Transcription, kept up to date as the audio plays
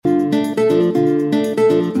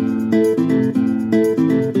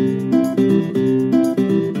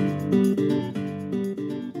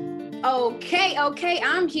Okay,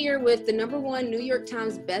 I'm here with the #1 New York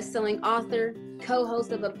Times bestselling author,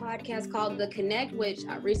 co-host of a podcast called The Connect, which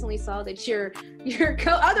I recently saw that your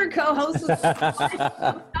other co-host was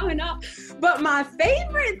coming up. But my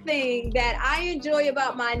favorite thing that I enjoy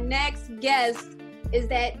about my next guest is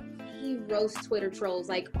that he roasts Twitter trolls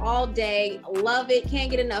like all day. Love it.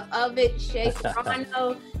 Can't get enough of it. Shea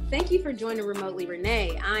Serrano. Thank you for joining remotely,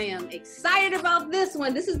 Renee. I am excited about this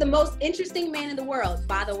one. This is the most interesting man in the world.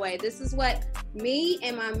 By the way, this is what me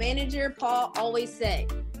and my manager, Paul, always say.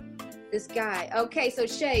 This guy. Okay, so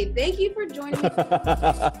Shea, thank you for joining me.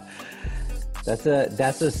 That's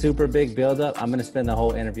a super big buildup. I'm going to spend the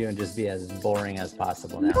whole interview and just be as boring as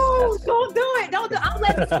possible now. No, don't do it. Don't do it. I'll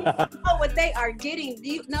let people know what they are getting.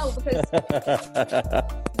 Because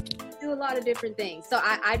do a lot of different things. So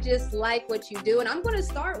I just like what you do. And I'm going to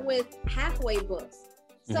start with Halfway Books.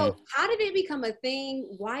 So how did it become a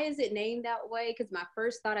thing? Why is it named that way? Because my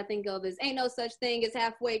first thought I think of is ain't no such thing as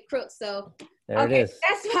halfway crooks. So there it is.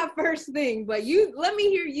 That's my first thing. But let me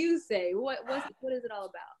hear you say what is it all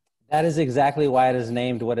about? That is exactly why it is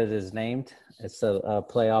named what it is named. It's a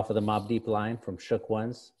play off of the Mobb Deep line from Shook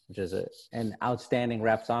Ones, which is an outstanding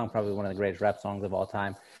rap song, probably one of the greatest rap songs of all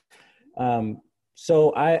time.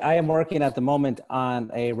 So I am working at the moment on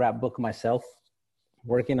a rap book myself.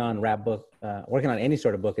 Working on any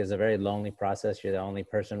sort of book is a very lonely process. You're the only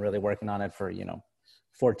person really working on it for,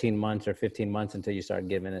 14 months or 15 months until you start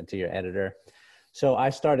giving it to your editor. So I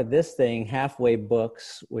started this thing, Halfway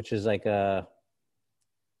Books, which is like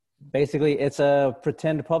basically it's a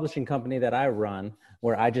pretend publishing company that I run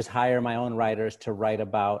where I just hire my own writers to write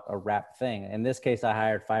about a rap thing. In this case, I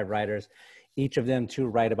hired 5 writers, each of them to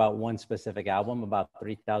write about one specific album, about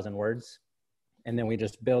 3,000 words. And then we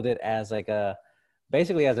just build it as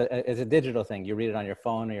basically as a digital thing. You read it on your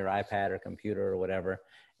phone or your iPad or computer or whatever.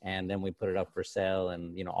 And then we put it up for sale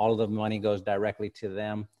and, all of the money goes directly to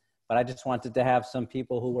them. But I just wanted to have some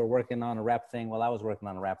people who were working on a rap thing while I was working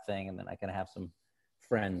on a rap thing. And then I can have some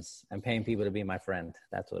friends. I'm paying people to be my friend.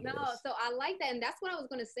 That's what it is. No, so I like that. And that's what I was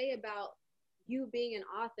going to say about you being an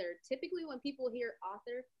author. Typically when people hear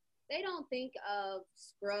author, they don't think of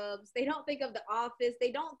Scrubs. They don't think of The Office. They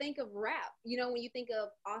don't think of rap, when you think of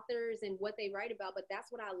authors and what they write about. But that's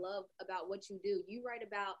what I love about what you do. You write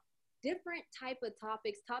about different type of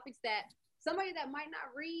topics that somebody that might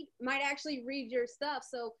not read might actually read your stuff.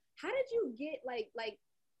 So how did you get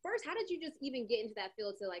first, how did you just even get into that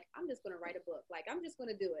field to I'm just going to write a book. I'm just going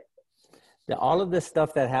to do it. All of this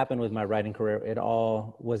stuff that happened with my writing career, it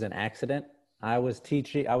all was an accident. I was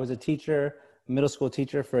a teacher, middle school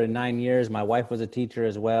teacher for 9 years. My wife was a teacher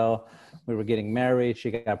as well. We were getting married. She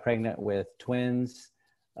got pregnant with twins.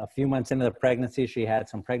 A few months into the pregnancy, she had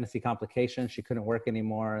some pregnancy complications. She couldn't work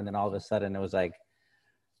anymore. And then all of a sudden it was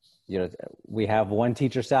we have one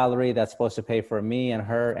teacher salary that's supposed to pay for me and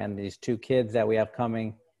her and these 2 kids that we have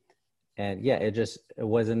coming. And yeah, it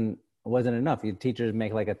wasn't enough. Teachers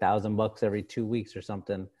make like $1,000 every 2 weeks or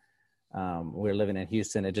something. We were living in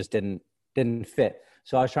Houston. It just didn't fit.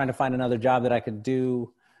 So I was trying to find another job that I could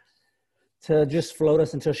do to just float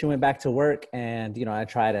us until she went back to work. And, I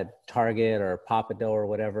tried at Target or Papa Dough or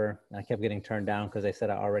whatever. And I kept getting turned down because they said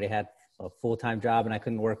I already had a full-time job and I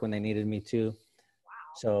couldn't work when they needed me to. Wow.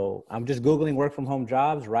 So I'm just Googling work from home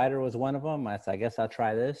jobs. Writer was one of them. I guess I'll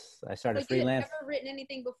try this. I started freelance. You've never written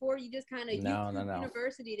anything before? You just kind of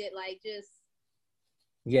university did just.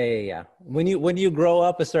 Yeah. When you grow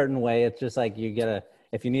up a certain way, it's just like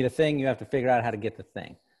if you need a thing, you have to figure out how to get the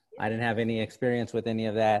thing. I didn't have any experience with any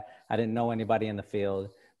of that. I didn't know anybody in the field.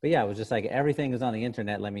 But yeah, it was just like everything is on the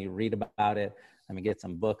internet. Let me read about it. Let me get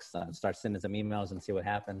some books, start sending some emails and see what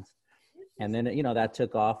happens. And then, that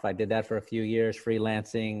took off. I did that for a few years,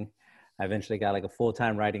 freelancing. I eventually got like a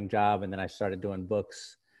full-time writing job. And then I started doing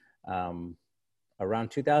books.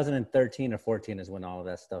 Around 2013 or 14 is when all of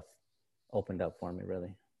that stuff opened up for me,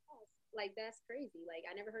 really. That's crazy.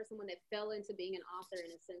 I never heard someone that fell into being an author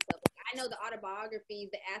in a sense of, I know the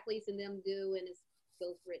autobiographies, the athletes in them do, and it's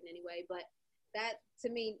ghost-written anyway, but that,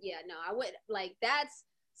 to me, I would,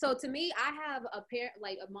 so to me, I have a parent,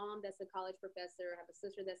 a mom that's a college professor, I have a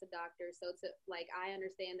sister that's a doctor, so I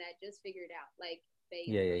understand that, just figure it out,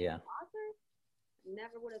 Yeah. Author?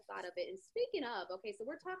 Never would have thought of it. And speaking of, okay, so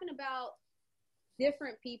we're talking about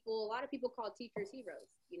different people, a lot of people call teachers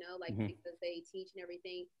heroes, because they teach and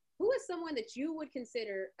everything. Who is someone that you would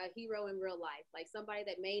consider a hero in real life? Somebody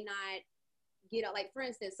that may not get out, for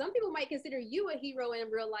instance, some people might consider you a hero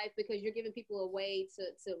in real life because you're giving people a way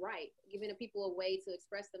to write, giving people a way to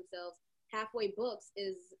express themselves. Halfway Books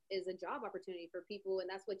is a job opportunity for people, and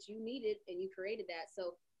that's what you needed, and you created that.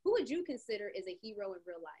 So who would you consider as a hero in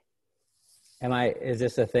real life? Is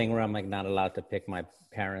this a thing where I'm like not allowed to pick my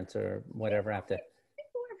parents or whatever? I have to.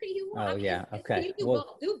 Whoever you want. Oh, I mean, yeah. Okay. You do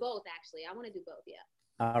both. Do both, actually. I want to do both. Yeah.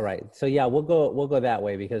 All right. So yeah, we'll go that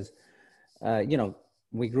way because, you know,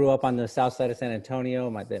 we grew up on the south side of San Antonio.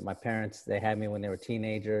 My parents, they had me when they were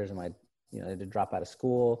teenagers, and they had to drop out of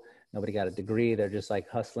school. Nobody got a degree. They're just like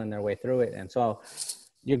hustling their way through it. And so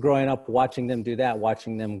you're growing up watching them do that,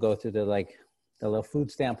 watching them go through the little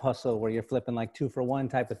food stamp hustle where you're flipping like 2-for-1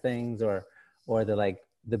 type of things, or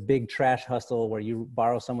the big trash hustle where you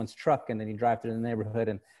borrow someone's truck and then you drive through the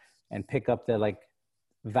neighborhood and pick up the like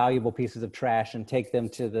valuable pieces of trash and take them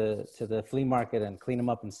to the flea market and clean them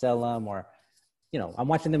up and sell them. Or, you know, I'm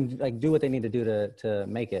watching them like do what they need to do to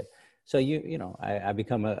make it. So I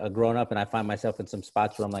become a grown up, and I find myself in some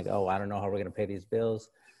spots where I'm like, oh, I don't know how we're going to pay these bills.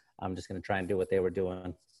 I'm just going to try and do what they were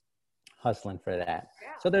doing, hustling for that. Yeah.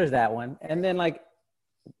 So there's that one. And then like,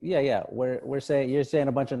 yeah. You're saying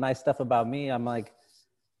a bunch of nice stuff about me. I'm like,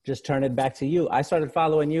 just turn it back to you. I started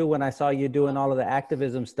following you when I saw you doing all of the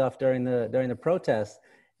activism stuff during the protests.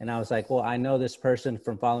 And I was like, well, I know this person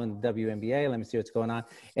from following the WNBA. Let me see what's going on.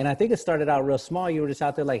 And I think it started out real small. You were just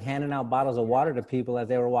out there like handing out bottles of water to people as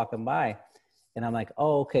they were walking by. And I'm like,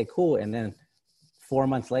 oh, okay, cool. And then 4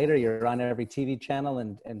 months later, you're on every TV channel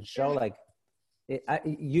and show like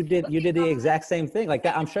you did the exact same thing like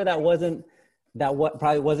that. I'm sure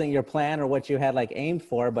probably wasn't your plan or what you had like aimed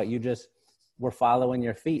for, but you just were following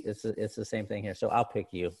your feet. It's the same thing here. So I'll pick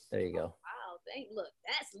you. There you go. Look,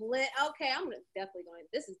 that's lit. Okay,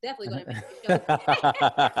 this is definitely going to make the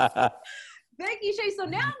show. Thank you, Shay. So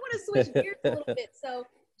now I'm going to switch gears a little bit. So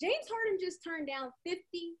James Harden just turned down $50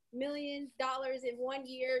 million in 1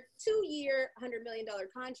 year, 2 year, $100 million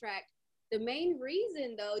contract. The main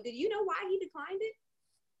reason, though, did you know why he declined it?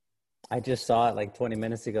 I just saw it like 20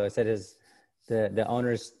 minutes ago. It said the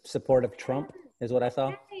owner's support of Trump is what I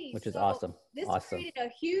saw, which is awesome. This created a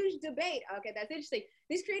huge debate. Okay, that's interesting.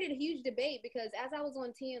 This created a huge debate because as I was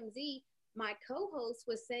on TMZ, my co-host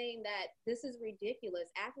was saying that this is ridiculous.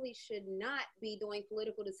 Athletes should not be doing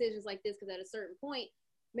political decisions like this because at a certain point,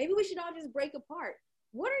 maybe we should all just break apart.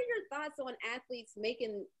 What are your thoughts on athletes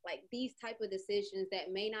making like these type of decisions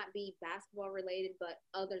that may not be basketball related, but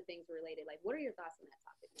other things related? Like, what are your thoughts on that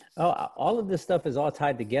topic? Oh, all of this stuff is all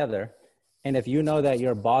tied together. And if you know that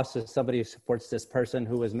your boss is somebody who supports this person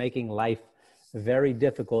who is making life very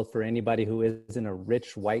difficult for anybody who isn't a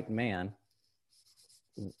rich white man,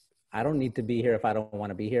 I don't need to be here if I don't want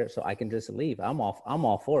to be here. So I can just leave. I'm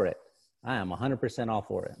all for it. I am 100% all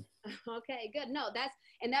for it. Okay, good. No, that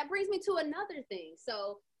brings me to another thing.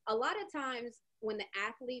 So a lot of times when the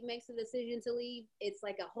athlete makes a decision to leave, it's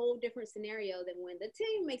like a whole different scenario than when the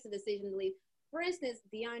team makes a decision to leave. For instance,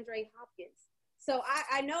 DeAndre Hopkins. So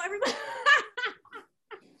I know everybody.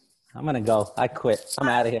 I'm going to go. I quit. I'm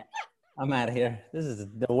out of here. This is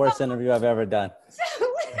the worst interview I've ever done. So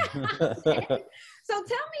tell me,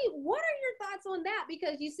 what are your thoughts on that?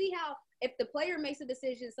 Because you see how if the player makes a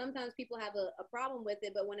decision, sometimes people have a problem with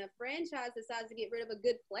it. But when a franchise decides to get rid of a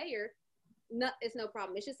good player, it's no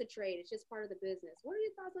problem. It's just a trade. It's just part of the business. What are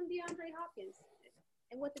your thoughts on DeAndre Hopkins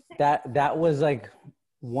and what the that was like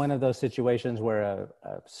one of those situations where a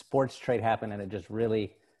sports trade happened and it just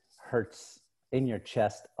really hurts in your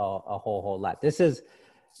chest a whole lot. This is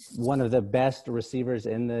one of the best receivers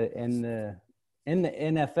in the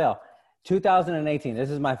NFL. 2018,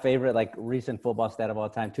 this is my favorite like recent football stat of all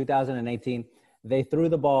time. 2018, they threw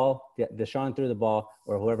the ball, Deshaun threw the ball,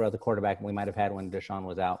 or whoever other quarterback we might have had when Deshaun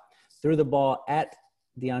was out, threw the ball at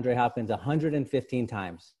DeAndre Hopkins 115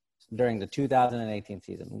 times during the 2018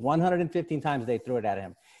 season. 115 times they threw it at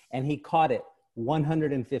him, and he caught it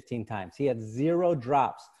 115 times. He had 0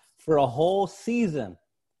 drops for a whole season.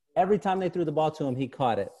 Every time they threw the ball to him, he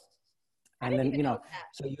caught it. And then,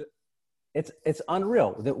 it's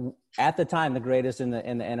unreal. At the time, the greatest in the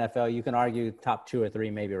NFL. You can argue top 2 or 3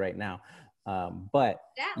 maybe right now. But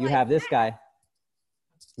you have this guy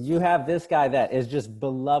that is just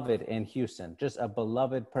beloved in Houston, just a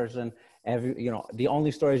beloved person. The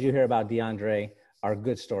only stories you hear about DeAndre are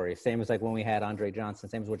good stories. Same as like when we had Andre Johnson,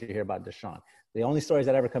 same as what you hear about Deshaun. The only stories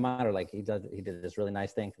that ever come out are like, he did this really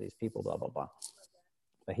nice thing for these people, blah, blah, blah.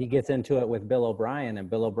 But he gets into it with Bill O'Brien, and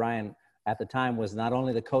Bill O'Brien at the time was not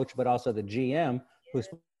only the coach, but also the GM who's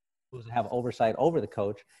supposed to have oversight over the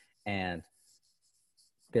coach, and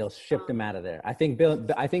Bill shipped him out of there. I think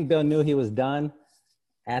Bill knew he was done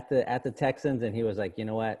at the Texans, and he was like, you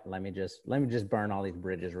know what? Let me just burn all these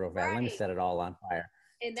bridges real fast. Right. Let me set it all on fire.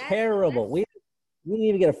 And terrible. We didn't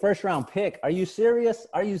even get a first round pick. Are you serious?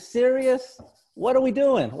 What are we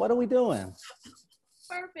doing?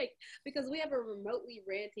 Perfect, because we have a remotely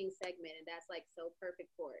ranting segment, and that's like so perfect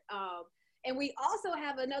for it. And we also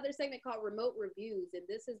have another segment called Remote Reviews, and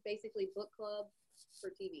this is basically book club for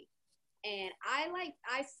TV. And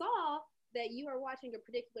I saw that you are watching a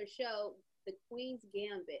particular show, The Queen's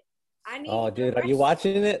Gambit. Oh, dude, are you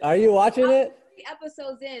watching it? Are you watching it? 3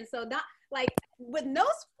 episodes in, so not like with no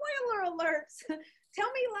spoiler alerts.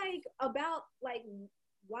 Tell me like about like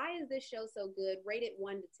why is this show so good? Rate it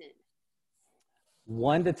 1 to 10.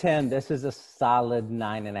 1 to 10. This is a solid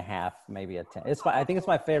 9.5, maybe a 10. I think it's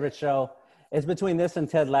my favorite show. It's between this and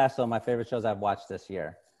Ted Lasso, my favorite shows I've watched this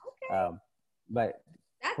year. Okay. But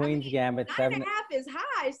Queen's Gambit, 9.5 is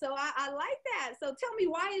high, so I like that. So tell me,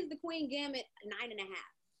 why is the Queen Gambit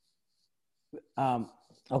 9.5?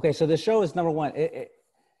 Okay, so the show is number one.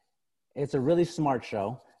 It's a really smart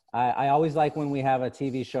show. I always like when we have a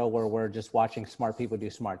TV show where we're just watching smart people do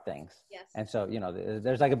smart things. Yes. And so,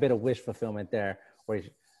 there's like a bit of wish fulfillment there where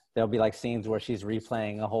there'll be like scenes where she's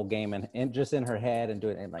replaying a whole game and just in her head and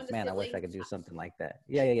doing it. And like, man, I wish I could do something like that.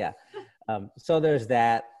 Yeah. So there's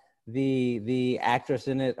that. The actress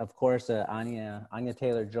in it, of course, Anya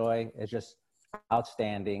Taylor-Joy is just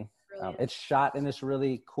outstanding. It's shot in this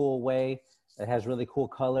really cool way. It has really cool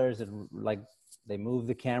colors and like they move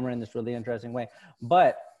the camera in this really interesting way.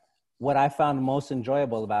 But what I found most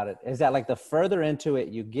enjoyable about it is that like the further into it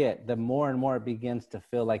you get, the more and more it begins to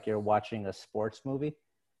feel like you're watching a sports movie.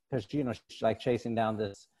 Because, she's like chasing down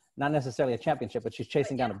this, not necessarily a championship, but she's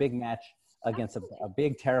chasing down a big match against a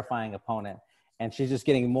big, terrifying opponent. And she's just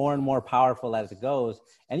getting more and more powerful as it goes.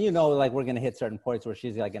 And like we're going to hit certain points where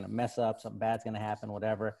she's like going to mess up, something bad's going to happen,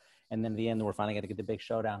 whatever. And then in the end, we're finally going to get the big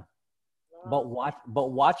showdown. Wow.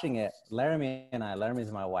 But watching it,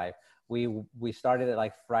 Laramie's my wife. We started it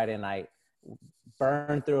like Friday night,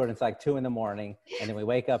 burned through it. It's like 2 a.m. And then we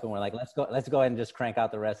wake up and we're like, let's go ahead and just crank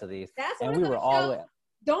out the rest of these. And we were all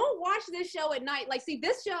don't watch this show at night. Like, see,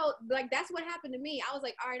 this show, like, that's what happened to me. I was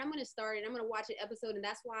like, all right, I'm going to start it. I'm going to watch an episode. And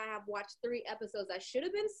that's why I have watched 3 episodes. I should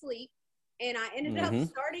have been asleep. And I ended up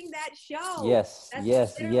starting that show. Yes.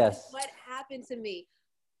 What happened to me.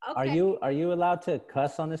 Okay. Are you allowed to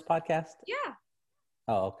cuss on this podcast? Yeah.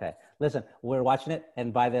 Oh, okay. Listen, we're watching it.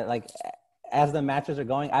 And as the matches are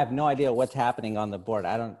going, I have no idea what's happening on the board.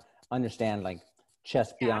 I don't understand like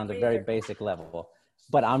chess beyond a very basic level.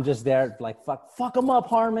 But I'm just there like, fuck them up,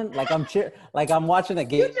 Harmon. Like I'm watching a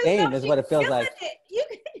game is what it feels like.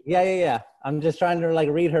 Yeah. I'm just trying to like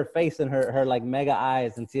read her face and her like mega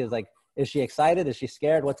eyes and see is she excited? Is she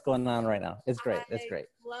scared? What's going on right now? It's great. It's great.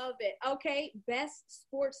 Love it. Okay. Best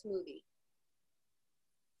sports movie.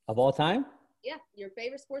 Of all time? Yeah. Your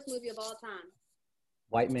favorite sports movie of all time.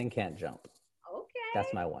 White Men Can't Jump. Okay.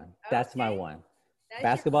 That's my one. That's my one.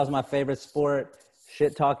 Basketball is my favorite sport.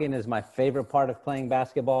 Shit talking is my favorite part of playing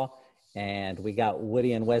basketball. And we got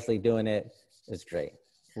Woody and Wesley doing it. It's great.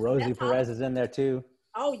 Rosie Perez is in there too.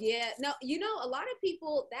 Oh, yeah. No, a lot of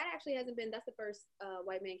people, that actually hasn't been, that's the first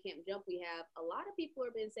White Man Can't Jump we have. A lot of people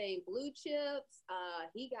have been saying Blue Chips,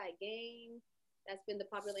 He Got Game. That's been the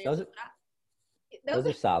popular answer. Those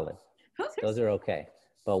are solid. Those are okay.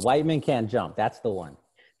 But White Men Can't Jump. That's the one.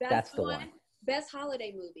 That's the one. Best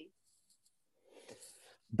holiday movie.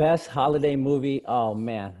 Best holiday movie. Oh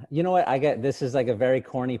man. You know what? This is like a very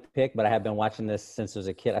corny pick, but I have been watching this since I was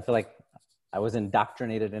a kid. I feel like I was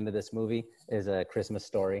indoctrinated into this movie. Is A Christmas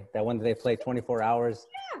Story. That one that they play 24 hours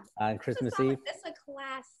on Christmas Eve. That's a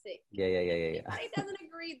classic. Yeah. If anybody doesn't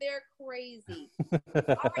agree, they're crazy.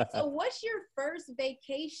 All right. So what's your first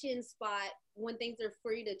vacation spot when things are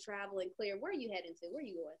free to travel and clear? Where are you heading to? Where are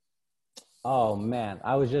you going? Oh man.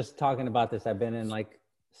 I was just talking about this. I've been in like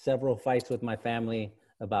several fights with my family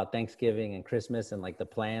about Thanksgiving and Christmas and like the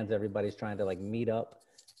plans. Everybody's trying to like meet up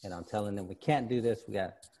and I'm telling them we can't do this. We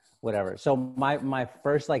got whatever. So my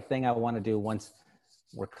first like thing I want to do once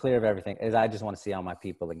we're clear of everything is I just want to see all my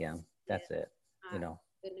people again. That's it. Couldn't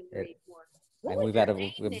agree more. And we've got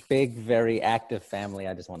a big, very active family.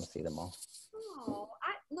 I just want to see them all. Oh,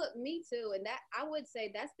 look, me too. And that I would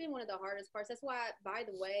say that's been one of the hardest parts. That's why, by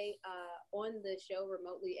the way, on the show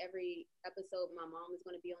remotely, every episode, my mom is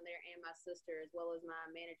going to be on there and my sister as well as my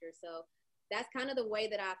manager. So that's kind of the way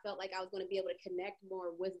that I felt like I was going to be able to connect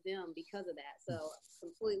more with them because of that. So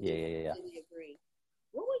completely agree.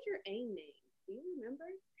 What was your AIM name? Do you remember?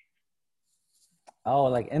 Oh,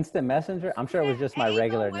 like Instant Messenger? I'm sure it was just my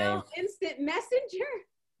regular name. Instant Messenger?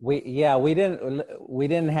 We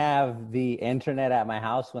didn't have the internet at my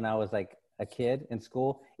house when I was like a kid in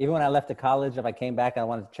school. Even when I left to college, if I came back, I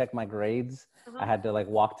wanted to check my grades. I had to like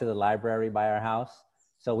walk to the library by our house.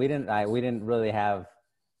 So we didn't really have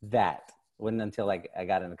that. Wasn't until like I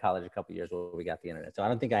got into college a couple years where we got the internet. So I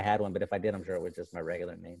don't think I had one, but if I did, I'm sure it was just my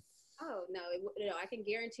regular name. Oh, no. I can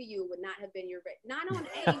guarantee you it would not have been your not on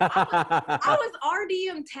AIM. I was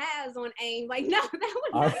RDM Taz on AIM. Like, no,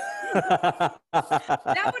 that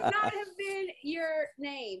would not have been your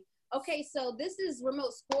name. Okay, so this is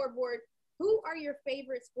Remote Scoreboard. Who are your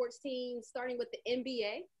favorite sports teams, starting with the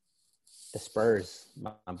NBA? The Spurs,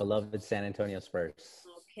 my beloved San Antonio Spurs.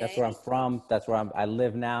 Okay. That's where I'm from. That's where I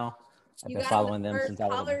live now. I've been following them since I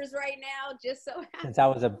was colors right now, just so since I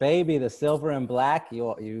was a baby. The silver and black,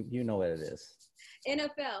 you know what it is.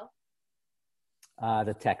 NFL.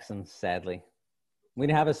 The Texans, sadly. We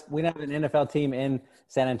didn't have an NFL team in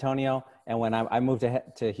San Antonio, and when I moved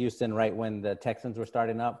to Houston right when the Texans were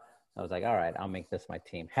starting up, I was like, all right, I'll make this my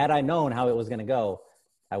team. Had I known how it was going to go,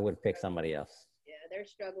 I would pick somebody else. Yeah, they're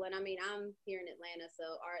struggling. I mean, I'm here in Atlanta, so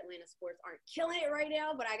our Atlanta sports aren't killing it right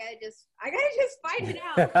now, but I gotta just fight it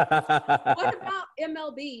out. What about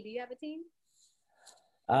MLB? Do you have a team?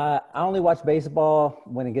 I only watch baseball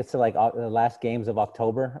when it gets to like the last games of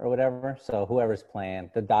October or whatever. So whoever's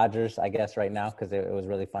playing, the Dodgers, I guess right now, because it was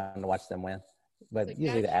really fun to watch them win. But so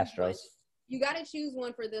usually the Astros. You got to choose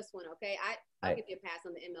one for this one, okay? I'll give you a pass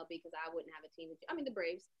on the MLB because I wouldn't have a team. I mean, the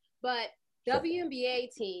Braves. But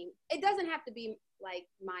WNBA team, it doesn't have to be like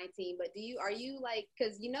my team, but are you like,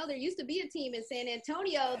 because there used to be a team in San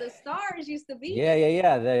Antonio, the Stars used to be.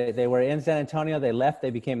 Yeah. They were in San Antonio. They left. They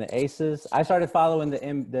became the Aces. I started following the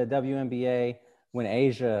WNBA when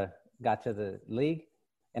Asia got to the league,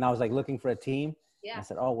 and I was like looking for a team. Yeah. I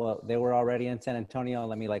said, oh, well, they were already in San Antonio.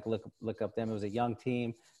 Let me like look up them. It was a young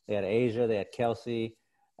team. They had Asia, they had Kelsey.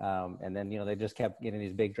 And then, they just kept getting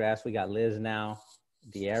these big drafts. We got Liz now,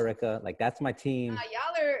 De'Erica. Like, that's my team.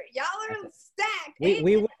 Y'all are stacked.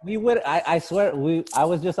 We would, I swear, I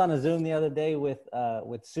was just on a Zoom the other day with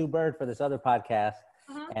Sue Bird for this other podcast.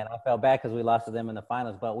 Uh-huh. And I felt bad because we lost to them in the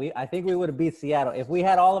finals. But I think we would have beat Seattle. If we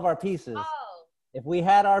had all of our pieces,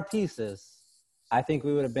 I think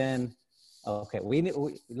we would have been, okay.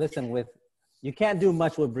 Listen, you can't do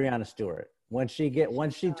much with Breanna Stewart. When she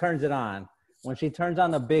turns it on, when she turns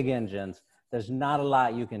on the big engines, there's not a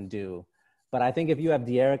lot you can do. But I think if you have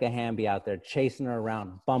De'Erica Hamby out there chasing her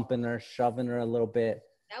around, bumping her, shoving her a little bit.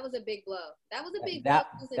 That was a big blow. That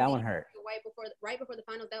one hurt. Right before the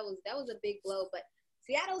finals, that was a big blow. But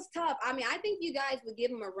Seattle's tough. I mean, I think you guys would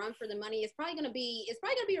give them a run for the money. It's probably gonna be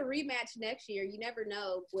a rematch next year. You never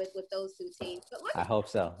know with those two teams. But I hope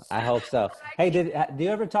so. Hey, do you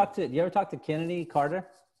ever talk to Kennedy Carter?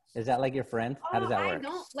 Is that like your friend? How does that work? I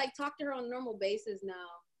don't talk to her on a normal basis now.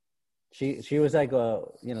 She was like,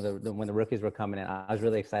 when the rookies were coming in, I was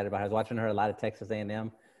really excited about her. I was watching her a lot of Texas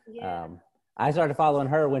A&M. Yeah. I started following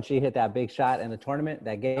her when she hit that big shot in the tournament,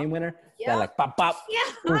 that game winner. Yeah. That like pop,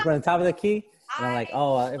 yeah. From the top of the key. And I'm like,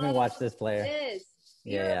 let me watch this player.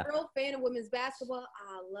 You're a real fan of women's basketball.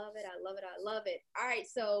 I love it. All right,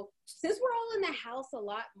 so since we're all in the house a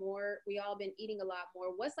lot more, we all been eating a lot more.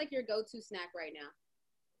 What's like your go-to snack right now?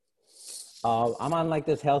 I'm on like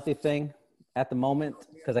this healthy thing at the moment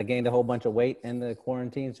because I gained a whole bunch of weight in the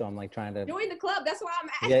quarantine. So I'm like trying to join the club. That's why I'm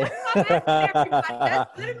asking. Everybody.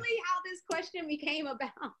 That's literally how this question became about.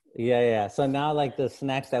 Yeah. So now like the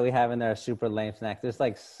snacks that we have in there are super lame snacks. There's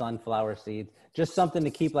like sunflower seeds, just something to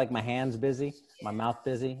keep like my hands busy, my mouth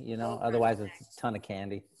busy, otherwise it's a ton of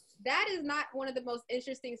candy. That is not one of the most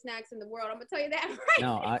interesting snacks in the world. I'm gonna tell you that right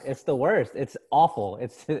No, it's the worst. It's awful.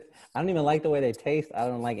 I don't even like the way they taste. I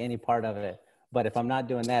don't like any part of it. But if I'm not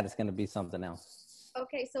doing that, it's gonna be something else.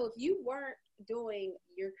 Okay, so if you weren't doing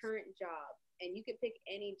your current job and you could pick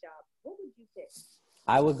any job, what would you pick?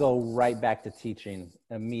 I would go right back to teaching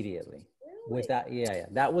immediately. Really? With that, yeah.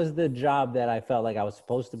 That was the job that I felt like I was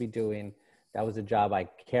supposed to be doing. That was the job I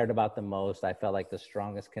cared about the most. I felt like the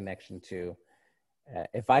strongest connection to.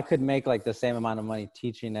 If I could make like the same amount of money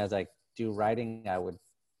teaching as I do writing, I would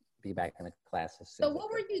be back in the classes. So what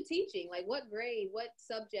were you teaching? Like what grade, what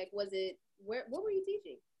subject was it? What were you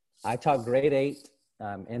teaching? I taught grade 8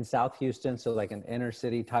 in South Houston. So like an inner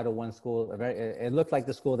city Title I school. It looked like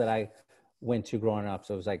the school that I went to growing up.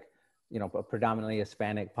 So it was like, a predominantly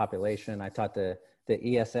Hispanic population. I taught the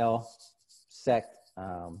ESL sect,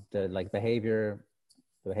 the like behavior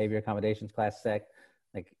accommodations class sect,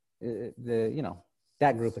 like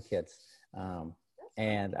that group of kids.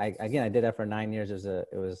 And I did that for 9 years. It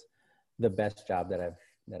was the best job that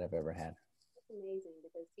I've ever had. That's amazing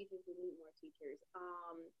because teachers will need more teachers.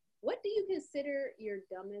 What do you consider your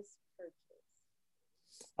dumbest purchase?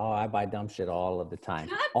 Oh, I buy dumb shit all of the time.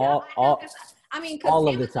 All of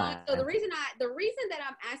the time. So the reason that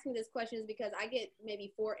I'm asking this question is because I get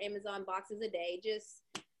maybe 4 Amazon boxes a day.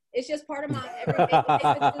 It's just part of my everyday life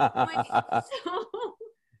at this point. So.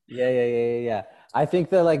 Yeah. I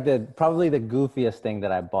think that probably the goofiest thing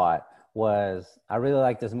that I bought was I really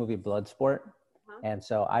like this movie Bloodsport. And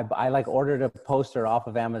so I like ordered a poster off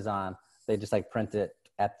of Amazon. They just like print it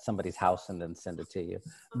at somebody's house and then send it to you.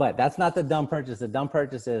 But that's not the dumb purchase. The dumb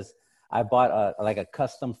purchase is I bought a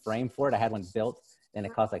custom frame for it. I had one built and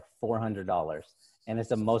it cost like $400. And it's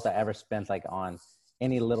the most I ever spent like on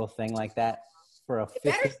any little thing like that for a $50. It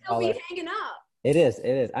better still be hanging up. It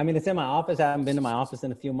is. I mean, it's in my office. I haven't been to my office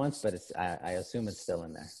in a few months, but I assume it's still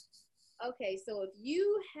in there. Okay, so if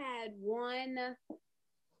you had one,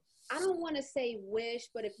 I don't want to say wish,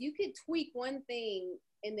 but if you could tweak one thing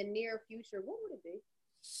in the near future, what would it be?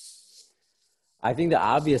 I think the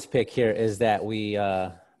obvious pick here is that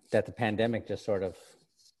that the pandemic just sort of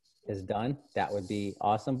is done. That would be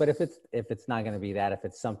awesome. But if it's not going to be that, if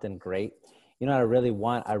it's something great, you know, I really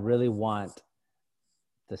want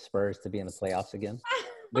the Spurs to be in the playoffs again.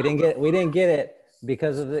 We didn't get it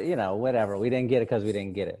because of the, you know, whatever. We didn't get it because we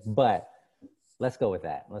didn't get it. But let's go with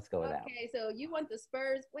that. Okay, so you want the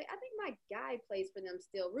Spurs. Wait, I think my guy plays for them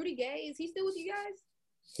still. Rudy Gay, is he still with you guys?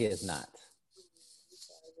 He is not.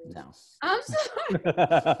 No. I'm sorry.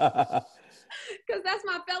 Because that's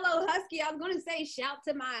my fellow Husky. I was going to say shout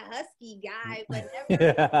to my Husky guy, but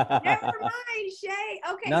never mind, Shay.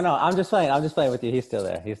 Okay. No, I'm just playing with you. He's still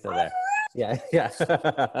there. There. Yeah.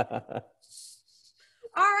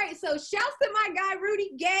 All right, so shouts to my guy,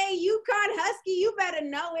 Rudy Gay, UConn Husky. You better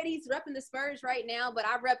know it. He's repping the Spurs right now, but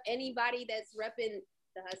I rep anybody that's repping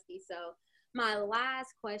the Husky. So my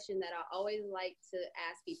last question that I always like to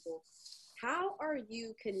ask people, how are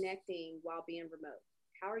you connecting while being remote?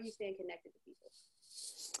 How are you staying connected to people?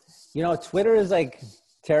 You know, Twitter is like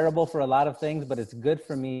terrible for a lot of things, but it's good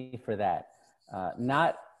for me for that.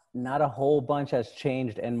 Not a whole bunch has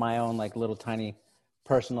changed in my own like little tiny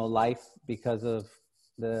personal life because of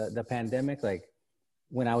the pandemic. Like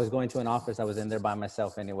when I was going to an office, I was in there by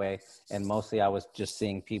myself anyway. And mostly I was just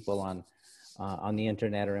seeing people on the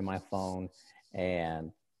internet or in my phone.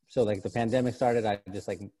 And so like the pandemic started, I just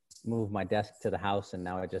like moved my desk to the house and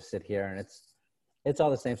now I just sit here and it's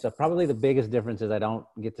all the same stuff. Probably the biggest difference is I don't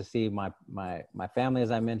get to see my family,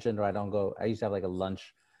 as I mentioned, or I used to have like a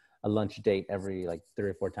lunch date every like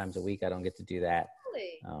 3 or 4 times a week. I don't get to do that.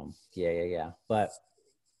 Really? Yeah. But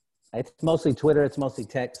it's mostly Twitter. It's mostly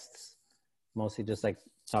texts, mostly just like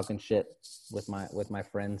talking shit with my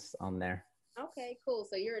friends on there. Okay, cool.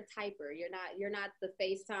 So you're a typer. You're not the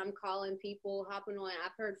FaceTime calling people, hopping on.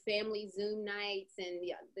 I've heard family Zoom nights and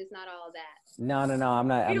yeah, there's not all that. No, I'm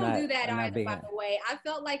not. We don't do that either, by the way. I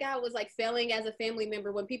felt like I was like failing as a family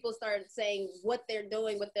member when people started saying what they're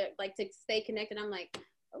doing, what they're like to stay connected. I'm like,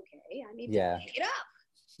 okay, I need to pick it up.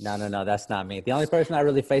 No, that's not me. The only person I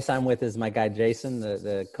really FaceTime with is my guy Jason,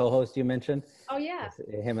 the co-host you mentioned. Oh yeah.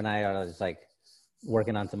 Him and I are just like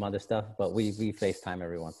working on some other stuff, but we FaceTime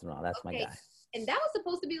every once in a while. That's my guy. And that was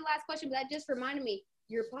supposed to be the last question, but that just reminded me,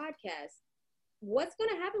 your podcast. What's going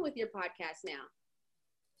to happen with your podcast now?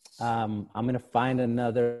 I'm going to find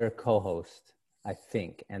another co-host, I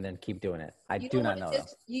think, and then keep doing it. I do not know.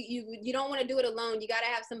 You don't want to do it alone. You got to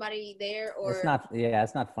have somebody there, or it's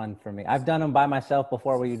not fun for me. I've done them by myself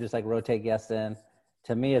before where you just like rotate guests in.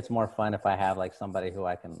 To me, it's more fun if I have like somebody who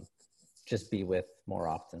I can just be with more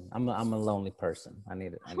often. I'm a lonely person. I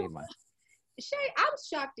need my... Shay, I'm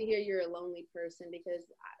shocked to hear you're a lonely person because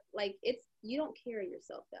like you don't carry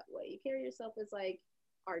yourself that way. You carry yourself as like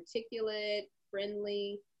articulate,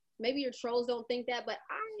 friendly. Maybe your trolls don't think that, but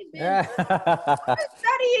I've been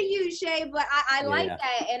studying you, Shay, but I like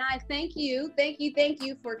that. And I thank you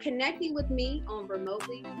for connecting with me on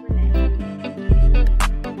Remotely Renee.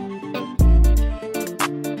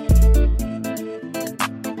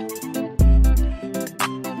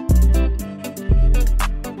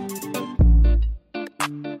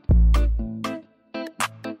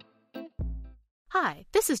 Hi,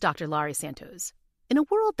 this is Dr. Laurie Santos. In a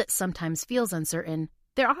world that sometimes feels uncertain,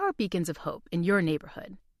 there are beacons of hope in your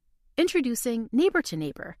neighborhood. Introducing Neighbor to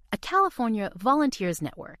Neighbor, a California volunteers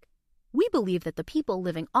network. We believe that the people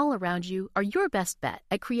living all around you are your best bet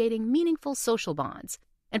at creating meaningful social bonds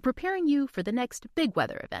and preparing you for the next big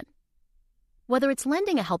weather event. Whether it's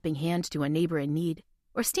lending a helping hand to a neighbor in need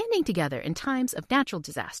or standing together in times of natural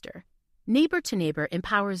disaster, Neighbor to Neighbor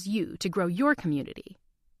empowers you to grow your community.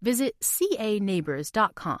 Visit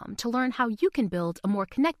caneighbors.com to learn how you can build a more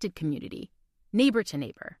connected community. Neighbor to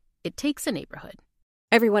Neighbor. It takes a neighborhood.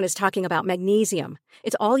 Everyone is talking about magnesium.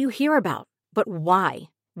 It's all you hear about. But why?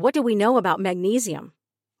 What do we know about magnesium?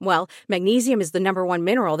 Well, magnesium is the #1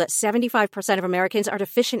 mineral that 75% of Americans are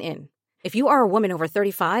deficient in. If you are a woman over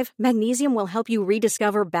 35, magnesium will help you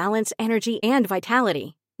rediscover balance, energy, and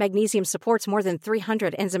vitality. Magnesium supports more than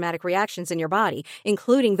 300 enzymatic reactions in your body,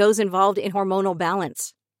 including those involved in hormonal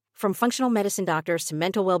balance. From functional medicine doctors to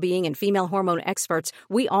mental well-being and female hormone experts,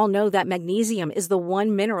 we all know that magnesium is the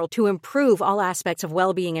one mineral to improve all aspects of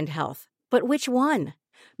well-being and health. But which one?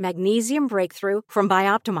 Magnesium Breakthrough from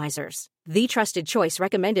Bioptimizers, the trusted choice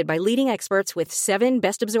recommended by leading experts with 7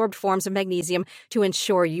 best-absorbed forms of magnesium to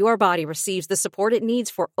ensure your body receives the support it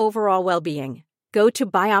needs for overall well-being. Go to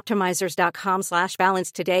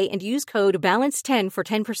bioptimizers.com/balance today and use code BALANCE10 for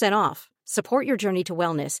 10% off. Support your journey to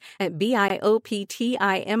wellness at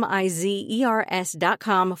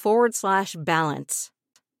bioptimizers.com/balance.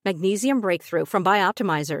 Magnesium Breakthrough from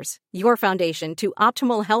Bioptimizers, your foundation to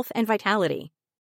optimal health and vitality.